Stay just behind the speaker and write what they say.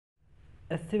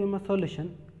SC Verma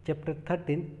solution, chapter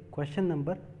 13, question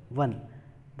number 1.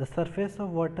 The surface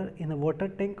of water in a water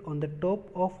tank on the top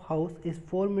of house is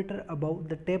 4 meter above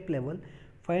the tap level.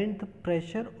 Find the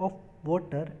pressure of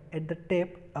water at the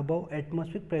tap above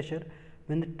atmospheric pressure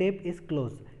when the tap is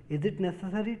closed. Is it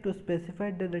necessary to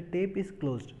specify that the tap is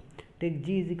closed? Take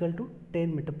G is equal to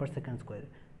 10 metre पर second square.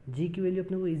 G की value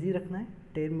अपने को easy रखना है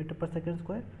 10 metre पर second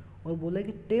square, और बोला है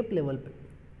कि टेप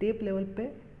लेवल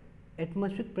पे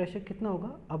एटमॉस्फेरिक प्रेशर कितना होगा,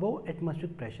 अबव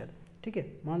एटमॉस्फेरिक प्रेशर. ठीक है,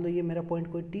 मान लो ये मेरा पॉइंट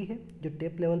कोई टी है जो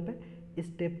टेप लेवल पे,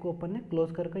 इस टेप को अपन ने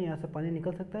क्लोज कर रखा है, यहाँ से पानी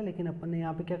निकल सकता है लेकिन अपन ने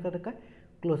यहाँ पे क्या कर रखा है,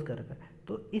 क्लोज कर रखा है.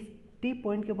 तो इस टी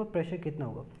पॉइंट के ऊपर प्रेशर कितना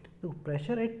होगा. तो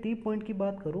प्रेशर एट टी पॉइंट की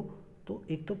बात करूँ तो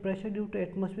एक तो प्रेशर ड्यू टू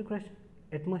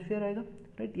एटमॉस्फेयर आएगा,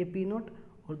 राइट, ये पी नॉट,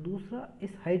 और दूसरा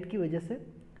इस हाइट की वजह से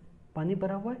पानी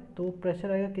भरा हुआ है तो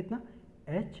प्रेशर आएगा कितना,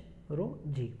 एच रो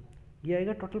जी. ये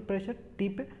आएगा टोटल प्रेशर टी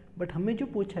पे. बट हमें जो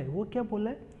पूछा है वो क्या बोला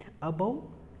है, अबव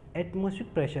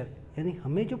एटमॉस्फेरिक प्रेशर, यानी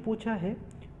हमें जो पूछा है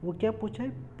वो क्या पूछा है,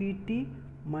 P T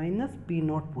minus P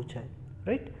not पूछा है,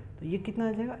 राइट. तो ये कितना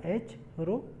आ जाएगा, एच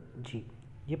रो जी.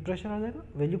 ये प्रेशर आ जाएगा,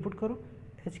 वैल्यू पुट करो.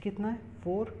 एच कितना है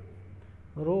 4,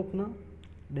 रो अपना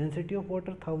डेंसिटी ऑफ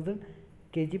वाटर 1000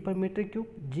 kg पर मीटर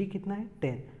क्यूब, जी कितना है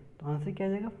 10. तो आंसर क्या आ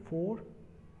जाएगा 4,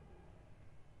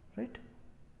 राइट,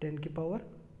 10 की पावर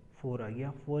 4 आ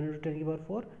गया, 4 × 10 की पावर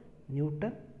 4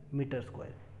 न्यूटन मीटर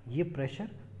स्क्वायर. ये pressure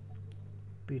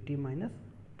P T minus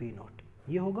P not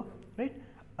ये होगा, राइट.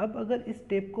 अब अगर इस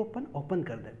टेप को अपन ओपन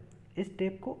कर दें, इस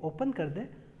टेप को ओपन कर दें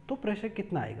तो प्रेशर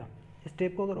कितना आएगा. इस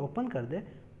टेप को अगर ओपन कर दें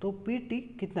तो पी टी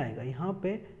कितना आएगा, यहाँ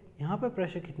पे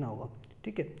प्रेशर कितना होगा.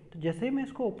 ठीक है, तो जैसे ही मैं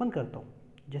इसको ओपन करता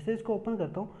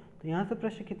हूँ, तो यहाँ से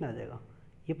प्रेशर कितना आ जाएगा,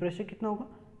 ये प्रेशर कितना होगा,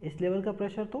 इस लेवल का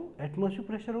प्रेशर तो एटमॉस्फेरिक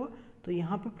प्रेशर होगा, तो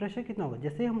यहाँ पे प्रेशर कितना होगा,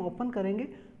 जैसे ही हम ओपन करेंगे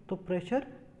तो प्रेशर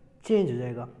चेंज हो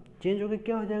जाएगा. चेंज होकर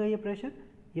क्या हो जाएगा, ये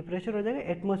प्रेशर हो जाएगा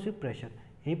एटमॉस्फेरिक प्रेशर.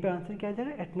 यहीं पे आंसर क्या आ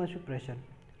जाएगा, एटमॉस्फेरिक प्रेशर,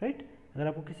 राइट. अगर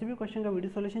आपको किसी भी क्वेश्चन का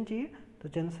वीडियो सॉल्यूशन चाहिए तो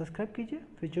चैनल सब्सक्राइब कीजिए,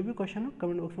 फिर जो भी क्वेश्चन हो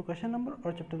कमेंट बॉक्स में क्वेश्चन नंबर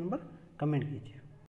और चैप्टर नंबर कमेंट कीजिए.